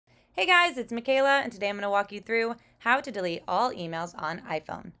Hey guys, it's Michaela, and today I'm going to walk you through how to delete all emails on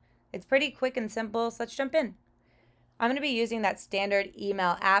iPhone. It's pretty quick and simple, so let's jump in. I'm going to be using that standard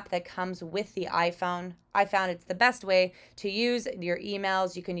email app that comes with the iPhone. I found it's the best way to use your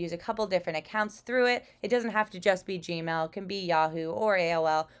emails. You can use a couple different accounts through it. It doesn't have to just be Gmail. It can be Yahoo or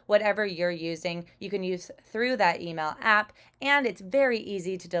AOL, whatever you're using. You can use through that email app, and it's very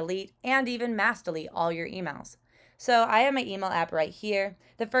easy to delete and even mass delete all your emails. So I have my email app right here.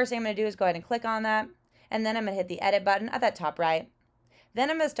 The first thing I'm going to do is go ahead and click on that, and then I'm going to hit the edit button at that top right. Then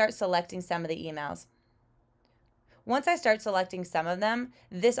I'm going to start selecting some of the emails. Once I start selecting some of them,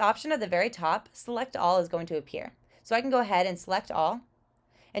 this option at the very top, select all, is going to appear. So I can go ahead and select all,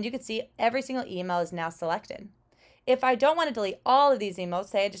 and you can see every single email is now selected. If I don't want to delete all of these emails,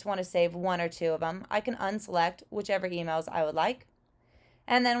 say I just want to save one or two of them, I can unselect whichever emails I would like.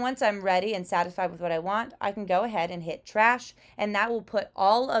 And then once I'm ready and satisfied with what I want, I can go ahead and hit trash, and that will put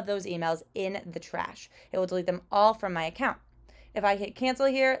all of those emails in the trash. It will delete them all from my account. If I hit cancel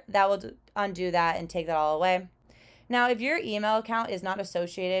here, that will undo that and take that all away. Now, if your email account is not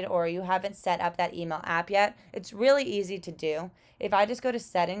associated or you haven't set up that email app yet, it's really easy to do. If I just go to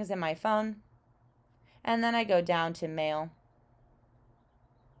settings in my phone, and then I go down to mail,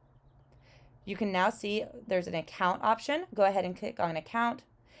 you can now see there's an account option. Go ahead and click on account.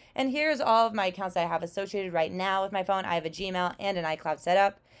 And here's all of my accounts that I have associated right now with my phone. I have a Gmail and an iCloud set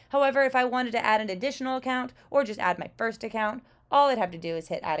up. However, if I wanted to add an additional account or just add my first account, all I'd have to do is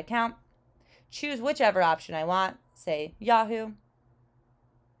hit add account, choose whichever option I want, say Yahoo,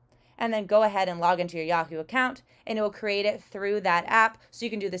 and then go ahead and log into your Yahoo account, and it will create it through that app, so you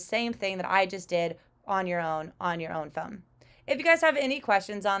can do the same thing that I just did on your own phone. If you guys have any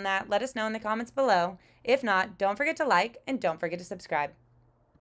questions on that, let us know in the comments below. If not, don't forget to like and don't forget to subscribe.